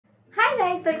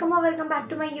guys, welcome or welcome back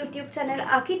to my YouTube channel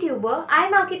Archituber. I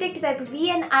am Architect WebV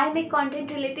and I make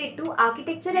content related to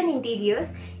architecture and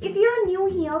interiors. If you are new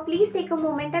here, please take a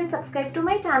moment and subscribe to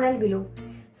my channel below.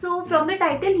 So from the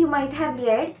title you might have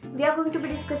read, we are going to be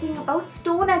discussing about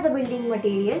stone as a building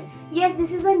material. Yes,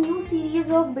 this is a new series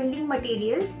of building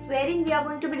materials wherein we are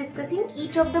going to be discussing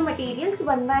each of the materials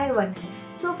one by one.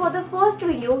 So for the first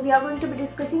video, we are going to be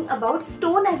discussing about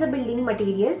stone as a building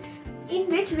material, in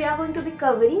which we are going to be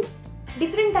covering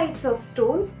different types of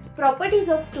stones, properties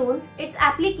of stones, its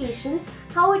applications,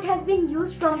 how it has been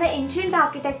used from the ancient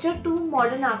architecture to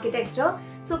modern architecture.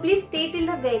 So please stay till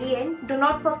the very end. Do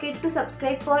not forget to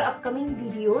subscribe for upcoming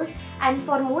videos and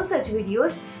for more such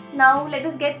videos. Now let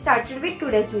us get started with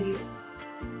today's video.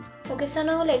 Okay, so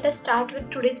now let us start with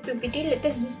today's PPT. Let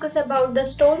us discuss about the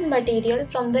stone material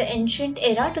from the ancient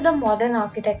era to the modern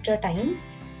architecture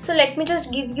times. So let me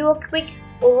just give you a quick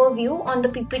overview on the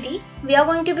PPT. We are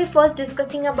going to be first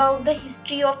discussing about the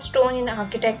history of stone in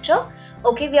architecture.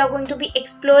 Okay, we are going to be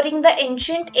exploring the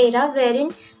ancient era wherein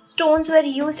stones were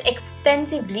used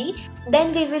extensively.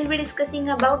 Then we will be discussing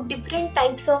about different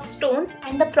types of stones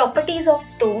and the properties of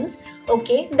stones.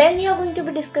 Okay, then we are going to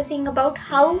be discussing about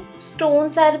how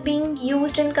stones are being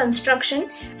used in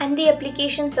construction and the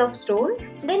applications of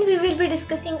stones. Then we will be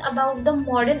discussing about the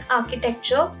modern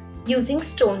architecture using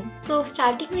stone. So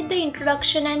starting with the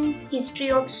introduction and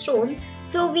history of stone.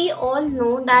 So we all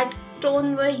know that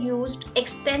stone were used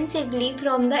extensively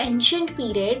from the ancient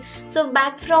period. So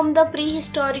back from the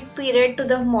prehistoric period to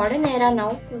the modern era,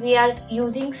 now we are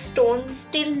using stone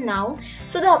still now.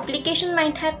 So the application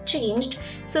might have changed.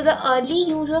 So the early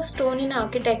use of stone in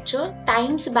architecture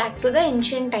times back to the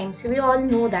ancient times. We all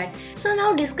know that. So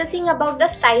now discussing about the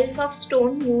styles of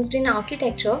stone used in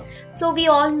architecture. So we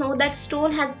all know that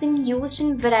stone has been used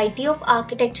in variety of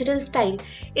architectural style.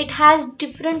 It has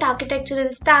different architectural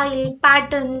style,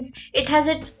 patterns, it has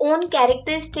its own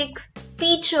characteristics,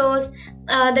 features,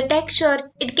 the texture.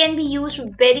 It can be used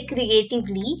very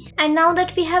creatively. And now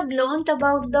that we have learnt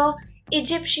about the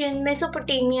Egyptian,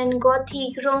 Mesopotamian,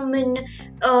 Gothic, Roman,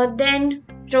 then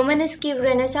Romanesque,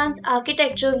 Renaissance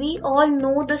architecture, we all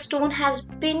know the stone has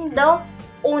been the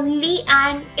only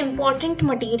and important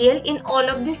material in all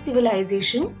of this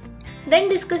civilization. Then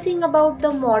discussing about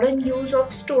the modern use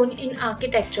of stone in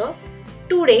architecture.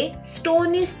 Today,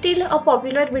 stone is still a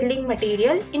popular building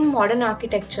material in modern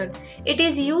architecture. It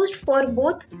is used for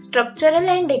both structural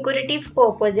and decorative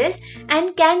purposes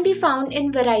and can be found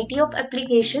in variety of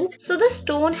applications. So the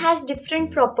stone has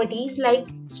different properties like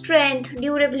strength,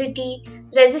 durability,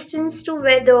 resistance to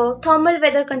weather, thermal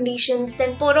weather conditions,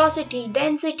 then porosity,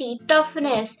 density,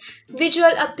 toughness,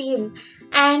 visual appeal,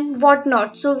 and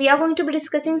whatnot. So we are going to be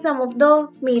discussing some of the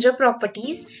major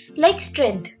properties like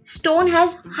strength. Stone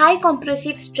has high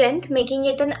compressive strength, making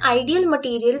it an ideal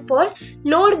material for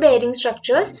load-bearing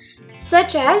structures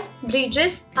such as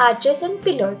bridges, arches, and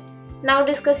pillars. Now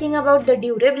discussing about the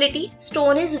durability.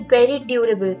 Stone is very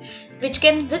durable, which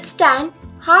can withstand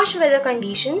harsh weather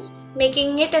conditions,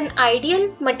 making it an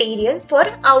ideal material for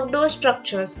outdoor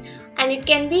structures. And it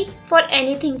can be for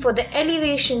anything, for the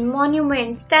elevation,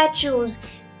 monuments, statues,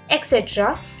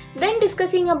 etc. Then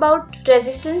discussing about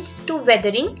resistance to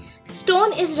weathering.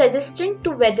 Stone is resistant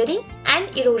to weathering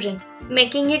and erosion,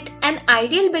 making it an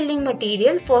ideal building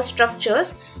material for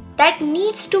structures that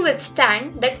needs to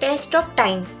withstand the test of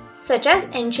time, such as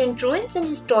ancient ruins and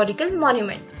historical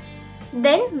monuments.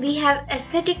 Then we have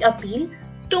aesthetic appeal.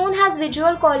 Stone has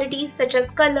visual qualities such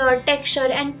as color, texture,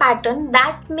 and pattern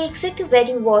that makes it a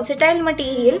very versatile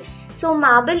material. So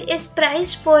marble is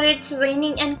prized for its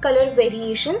veining and color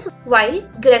variations, while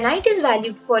granite is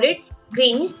valued for its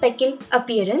grainy speckled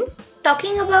appearance.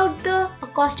 Talking about the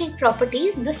acoustic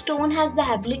properties, the stone has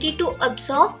the ability to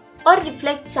absorb or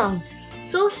reflect sound.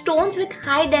 So stones with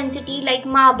high density like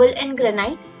marble and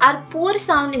granite are poor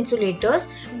sound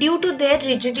insulators due to their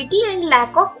rigidity and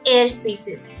lack of air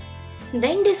spaces.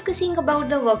 Then discussing about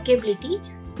the workability,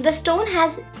 the stone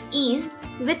has ease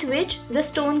with which the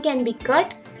stone can be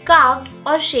cut, carved,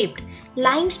 or shaped.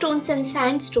 Limestones and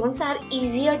sandstones are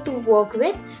easier to work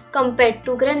with compared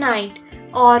to granite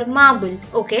or marble,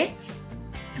 okay,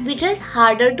 which is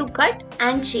harder to cut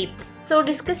and shape. So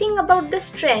discussing about the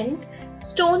strength,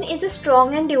 stone is a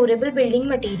strong and durable building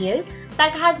material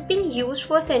that has been used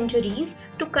for centuries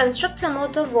to construct some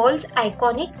of the world's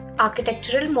iconic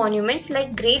architectural monuments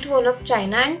like Great Wall of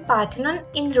China and Parthenon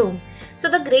in Rome. So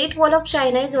the Great Wall of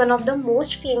China is one of the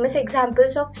most famous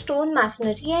examples of stone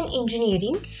masonry and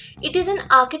engineering. It is an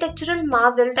architectural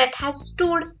marvel that has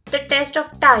stood the test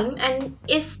of time and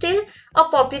is still a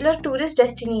popular tourist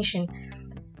destination.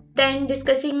 Then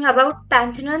discussing about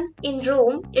Parthenon in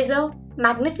Rome is a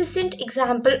magnificent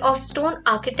example of stone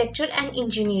architecture and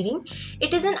engineering.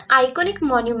 It is an iconic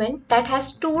monument that has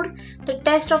stood the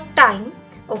test of time.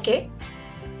 Okay.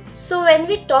 So when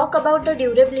we talk about the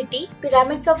durability,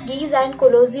 pyramids of Giza and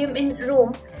Colosseum in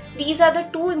Rome, these are the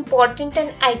two important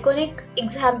and iconic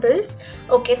examples.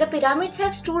 Okay, the pyramids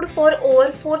have stood for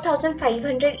over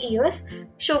 4,500 years,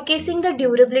 showcasing the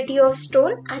durability of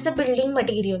stone as a building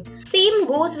material. Same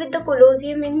goes with the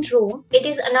Colosseum in Rome. It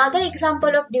is another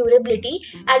example of durability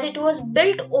as it was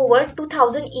built over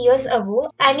 2000 years ago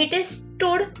and it has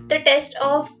stood the test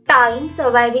of time,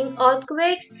 surviving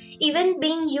earthquakes, even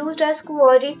being used as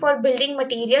quarry for building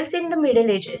materials in the Middle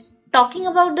Ages. Talking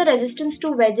about the resistance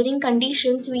to weathering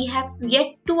conditions, we have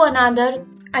yet to another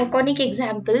iconic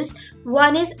examples.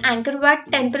 One is Angkor Wat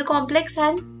Temple Complex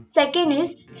and second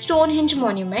is Stonehenge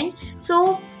Monument.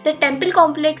 So the temple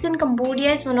complex in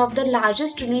Cambodia is one of the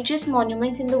largest religious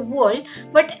monuments in the world,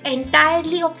 but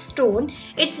entirely of stone.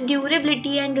 Its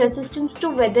durability and resistance to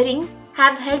weathering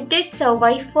have helped it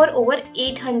survive for over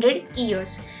 800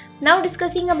 years. Now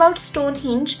discussing about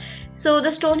Stonehenge. So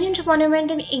the Stonehenge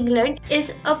monument in England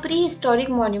is a prehistoric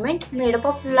monument made up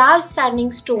of large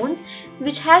standing stones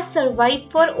which has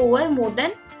survived for over more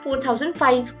than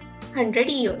 4,500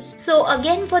 years. So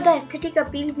again, for the aesthetic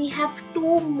appeal, we have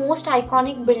two most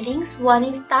iconic buildings. One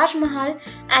is Taj Mahal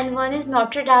and one is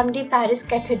Notre Dame de Paris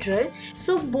Cathedral.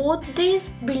 So both these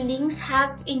buildings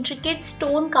have intricate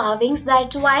stone carvings,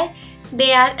 that's why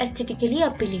they are aesthetically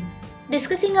appealing.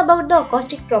 Discussing about the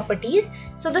acoustic properties,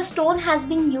 so the stone has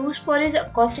been used for its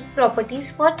acoustic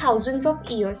properties for thousands of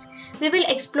years. We will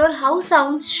explore how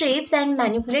sound shapes and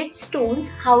manipulates stones,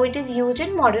 how it is used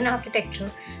in modern architecture.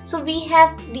 So we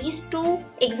have these two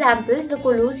examples, the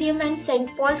Colosseum and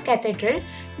St. Paul's Cathedral.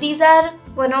 These are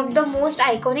one of the most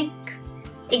iconic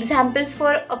examples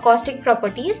for acoustic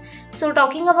properties. So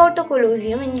talking about the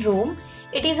Colosseum in Rome,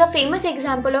 it is a famous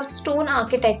example of stone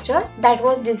architecture that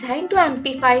was designed to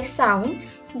amplify sound.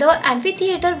 The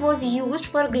amphitheater was used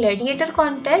for gladiator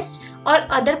contests or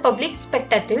other public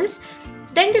spectacles.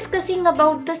 Then discussing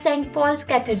about the St. Paul's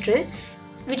Cathedral,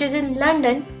 which is in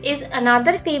London, is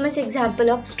another famous example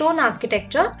of stone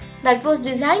architecture that was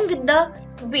designed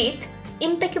with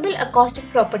impeccable acoustic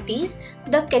properties.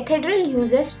 The cathedral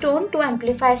uses stone to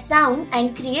amplify sound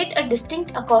and create a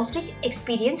distinct acoustic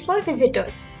experience for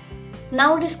visitors.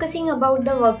 Now discussing about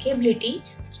the workability,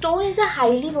 stone is a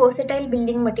highly versatile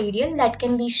building material that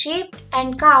can be shaped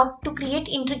and carved to create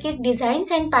intricate designs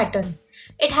and patterns.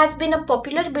 It has been a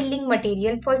popular building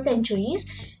material for centuries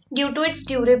due to its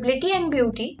durability and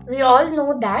beauty. We all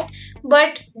know that,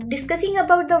 but discussing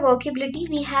about the workability,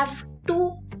 we have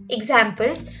two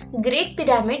examples, Great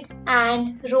Pyramids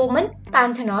and Roman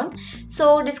Pantheon.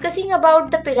 So discussing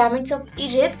about the pyramids of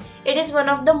Egypt, it is one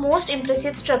of the most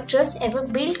impressive structures ever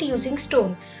built using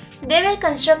stone. They were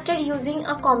constructed using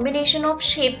a combination of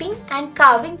shaping and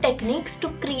carving techniques to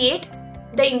create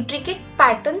the intricate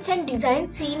patterns and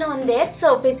designs seen on their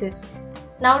surfaces.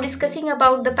 Now discussing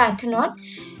about the Pantheon,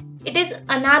 it is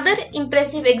another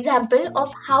impressive example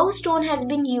of how stone has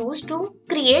been used to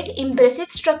create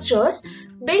impressive structures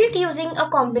built using a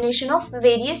combination of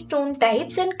various stone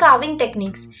types and carving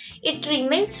techniques. It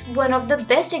remains one of the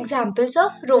best examples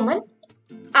of Roman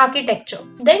architecture.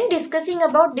 Then discussing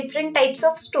about different types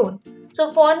of stone.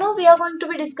 So for now we are going to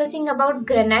be discussing about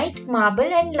granite, marble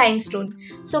and limestone.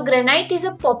 So granite is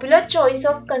a popular choice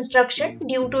of construction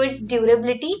due to its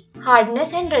durability,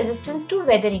 hardness and resistance to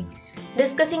weathering.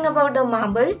 Discussing about the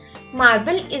marble,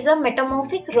 marble is a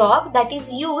metamorphic rock that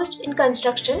is used in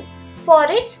construction for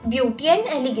its beauty and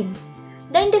elegance.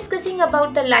 Then discussing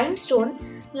about the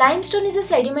limestone, limestone is a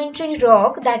sedimentary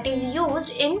rock that is used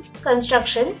in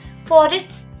construction for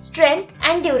its strength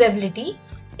and durability.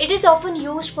 It is often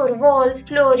used for walls,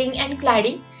 flooring and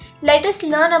cladding. Let us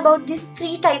learn about these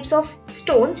three types of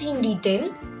stones in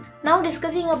detail. Now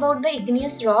discussing about the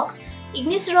igneous rocks.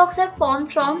 Igneous rocks are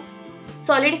formed from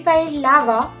solidified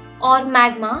lava or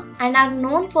magma and are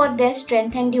known for their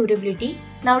strength and durability.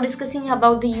 Now discussing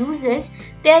about the uses,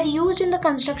 they are used in the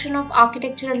construction of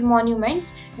architectural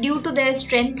monuments due to their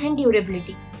strength and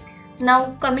durability.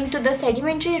 Now coming to the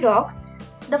sedimentary rocks,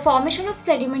 the formation of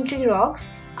sedimentary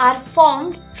rocks are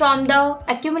formed from the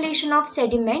accumulation of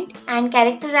sediment and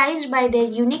characterized by their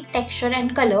unique texture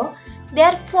and color. They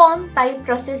are formed by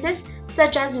processes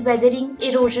such as weathering,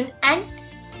 erosion and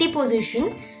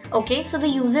deposition. Okay, so the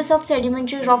uses of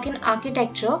sedimentary rock in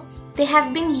architecture, they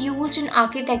have been used in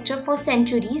architecture for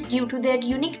centuries due to their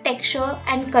unique texture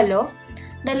and color.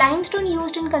 The limestone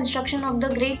used in construction of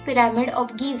the Great Pyramid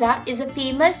of Giza is a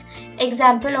famous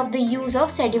example of the use of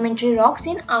sedimentary rocks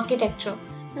in architecture.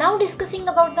 Now discussing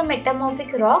about the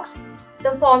metamorphic rocks.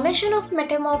 The formation of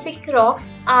metamorphic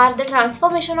rocks are the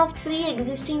transformation of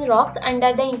pre-existing rocks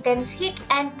under the intense heat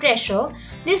and pressure.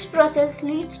 This process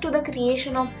leads to the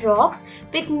creation of rocks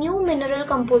with new mineral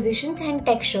compositions and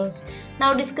textures.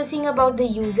 Now discussing about the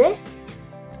uses.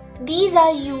 These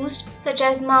are used such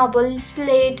as marble,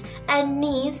 slate and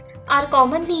gneiss are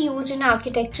commonly used in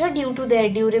architecture due to their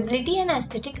durability and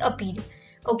aesthetic appeal.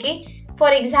 Okay,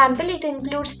 for example, it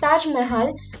includes Taj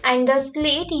Mahal and the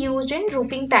slate used in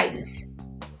roofing tiles.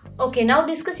 Okay, now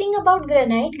discussing about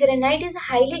granite. Granite is a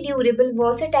highly durable,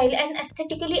 versatile and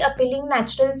aesthetically appealing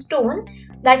natural stone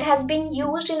that has been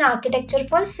used in architecture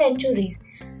for centuries.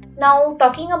 Now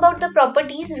talking about the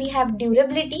properties, we have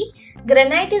durability.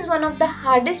 Granite is one of the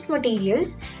hardest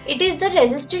materials. It is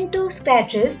resistant to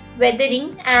scratches,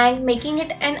 weathering and making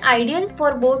it an ideal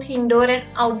for both indoor and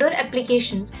outdoor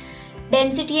applications.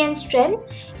 Density and strength.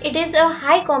 It is a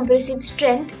high compressive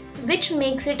strength which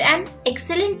makes it an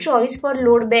excellent choice for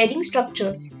load-bearing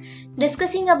structures.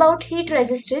 Discussing about heat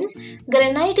resistance,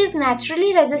 granite is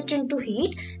naturally resistant to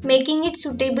heat, making it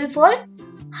suitable for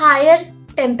higher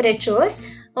temperatures,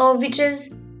 which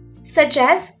is such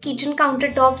as kitchen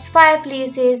countertops,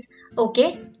 fireplaces.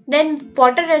 Okay. Then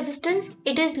water resistance,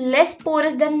 it is less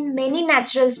porous than many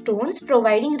natural stones,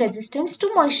 providing resistance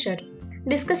to moisture.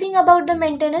 Discussing about the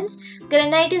maintenance,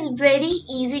 granite is very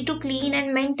easy to clean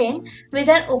and maintain with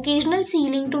an occasional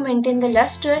sealing to maintain the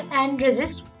luster and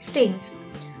resist stains.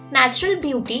 Natural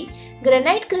beauty,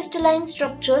 granite crystalline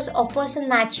structures offers a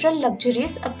natural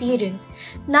luxurious appearance.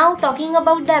 Now talking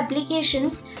about the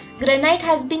applications, granite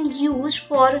has been used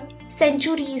for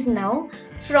centuries now,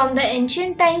 from the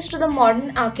ancient times to the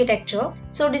modern architecture.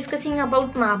 So discussing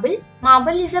about marble.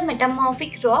 Marble is a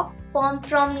metamorphic rock formed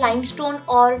from limestone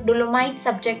or dolomite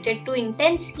subjected to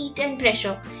intense heat and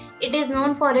pressure. It is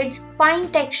known for its fine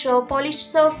texture, polished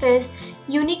surface,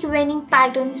 unique veining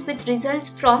patterns with results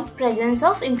from presence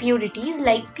of impurities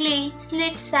like clay,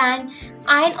 slate sand,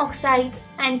 iron oxides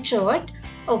and chert.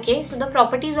 Okay, so the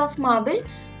properties of marble.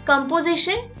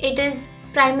 Composition, it is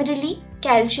primarily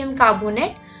calcium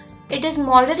carbonate. It is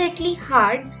moderately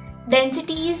hard,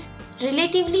 density is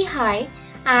relatively high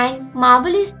and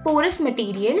marble is porous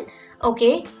material.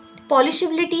 Okay,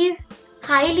 polishability is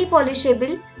highly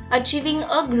polishable, achieving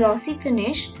a glossy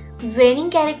finish. Veining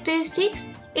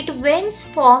characteristics, it veins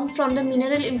formed from the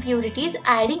mineral impurities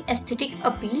adding aesthetic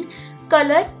appeal.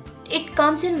 Color, it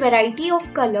comes in variety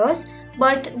of colors,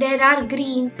 but there are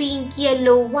green, pink,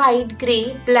 yellow, white,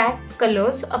 grey, black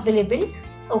colors available.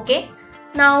 Okay.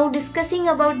 Now discussing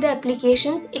about the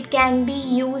applications, it can be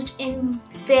used in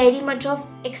very much of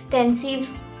extensive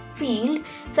field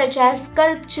such as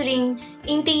sculpturing,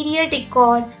 interior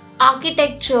decor,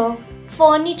 architecture,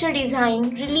 furniture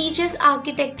design, religious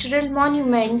architectural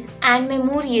monuments and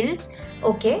memorials.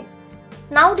 Okay.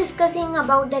 Now discussing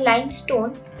about the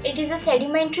limestone, it is a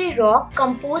sedimentary rock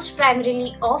composed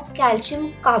primarily of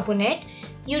calcium carbonate,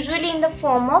 usually in the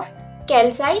form of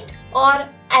calcite or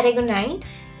aragonite.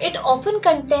 It often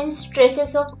contains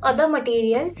traces of other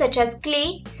materials such as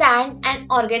clay, sand and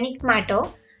organic matter.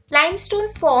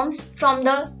 Limestone forms from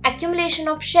the accumulation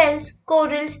of shells,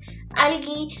 corals,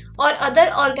 algae or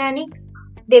other organic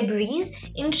debris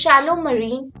in shallow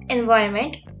marine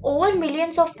environment. Over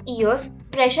millions of years,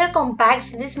 pressure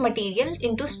compacts this material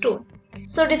into stone.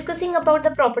 So discussing about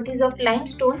the properties of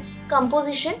limestone,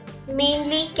 composition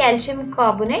mainly calcium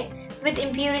carbonate with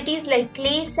impurities like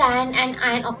clay, sand and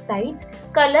iron oxides.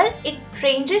 Color, it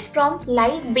ranges from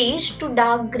light beige to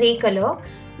dark grey color.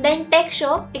 Then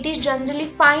texture, it is generally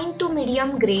fine to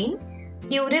medium grain.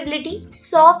 Durability,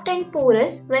 soft and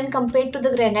porous when compared to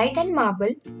the granite and marble.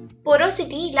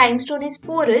 Porosity, limestone is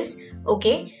porous,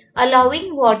 okay,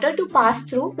 allowing water to pass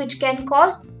through, which can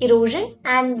cause erosion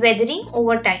and weathering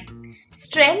over time.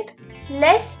 Strength,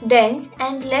 less dense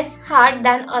and less hard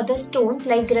than other stones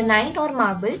like granite or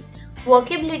marble.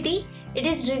 Workability, it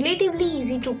is relatively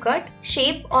easy to cut,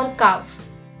 shape or carve.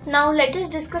 Now let us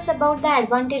discuss about the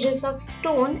advantages of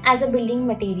stone as a building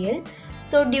material.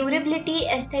 So durability,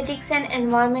 aesthetics and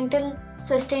environmental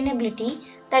sustainability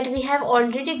that we have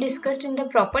already discussed in the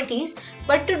properties,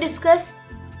 but to discuss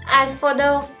as for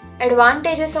the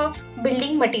advantages of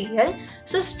building material.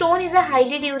 So stone is a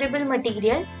highly durable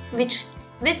material which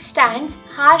withstands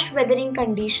harsh weathering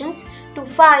conditions to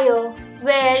fire,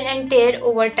 wear and tear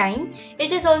over time.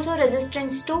 It is also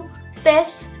resistant to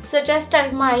pests such as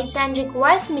termites and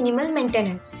requires minimal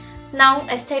maintenance. Now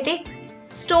aesthetics.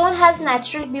 Stone has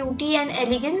natural beauty and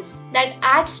elegance that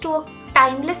adds to a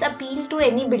timeless appeal to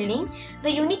any building.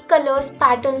 The unique colors,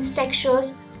 patterns,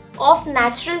 textures of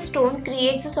natural stone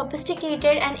creates a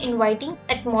sophisticated and inviting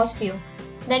atmosphere.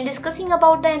 Then discussing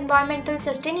about the environmental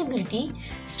sustainability,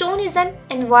 stone is an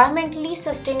environmentally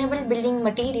sustainable building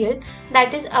material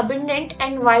that is abundant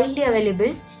and widely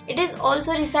available. It is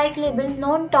also recyclable,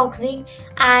 non-toxic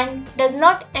and does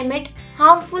not emit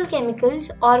harmful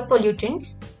chemicals or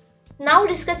pollutants. Now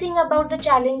discussing about the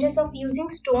challenges of using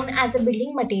stone as a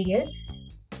building material.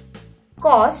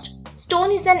 Cost.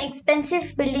 Stone is an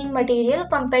expensive building material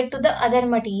compared to the other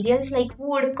materials like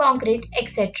wood, concrete,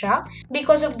 etc.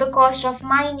 because of the cost of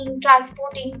mining,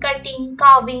 transporting, cutting,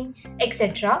 carving,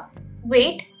 etc.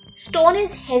 Weight. Stone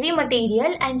is heavy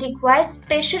material and requires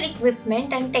special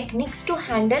equipment and techniques to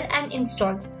handle and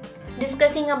install.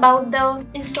 Discussing about the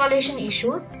installation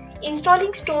issues.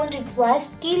 Installing stone requires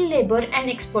skilled labor and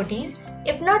expertise.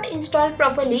 If not installed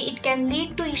properly, it can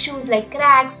lead to issues like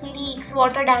cracks, leaks,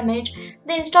 water damage.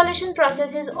 The installation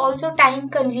process is also time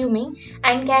consuming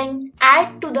and can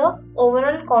add to the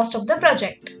overall cost of the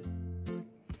project.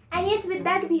 And yes, with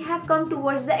that we have come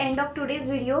towards the end of today's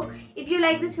video. If you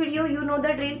like this video, you know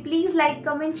the drill. Please like,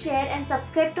 comment, share and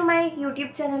subscribe to my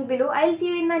YouTube channel below. I'll see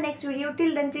you in my next video.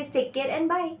 Till then, please take care and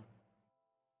bye.